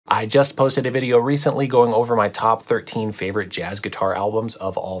I just posted a video recently going over my top 13 favorite jazz guitar albums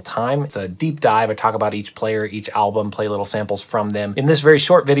of all time. It's a deep dive. I talk about each player, each album, play little samples from them. In this very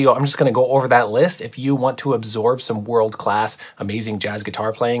short video, I'm just going to go over that list. If you want to absorb some world-class, amazing jazz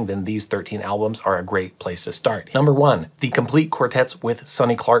guitar playing, then these 13 albums are a great place to start. Number 1, The Complete Quartets with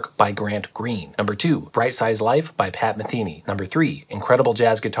Sonny Clark by Grant Green. Number 2, Bright Size Life by Pat Metheny. Number 3, Incredible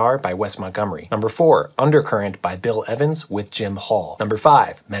Jazz Guitar by Wes Montgomery. Number 4, Undercurrent by Bill Evans with Jim Hall. Number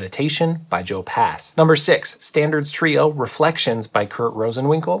 5, Meditation by Joe Pass. Number 6, Standards Trio Reflections by Kurt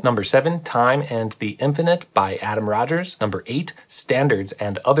Rosenwinkel. Number 7, Time and the Infinite by Adam Rogers. Number 8, Standards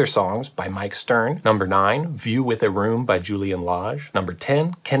and Other Songs by Mike Stern. Number 9, View with a Room by Julian Lage. Number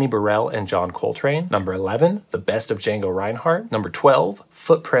 10, Kenny Burrell and John Coltrane. Number 11, The Best of Django Reinhardt. Number 12,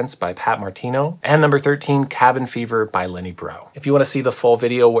 Footprints by Pat Martino. And number 13, Cabin Fever by Lenny Breau. If you want to see the full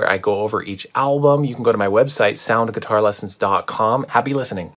video where I go over each album, you can go to my website, soundguitarlessons.com. Happy listening.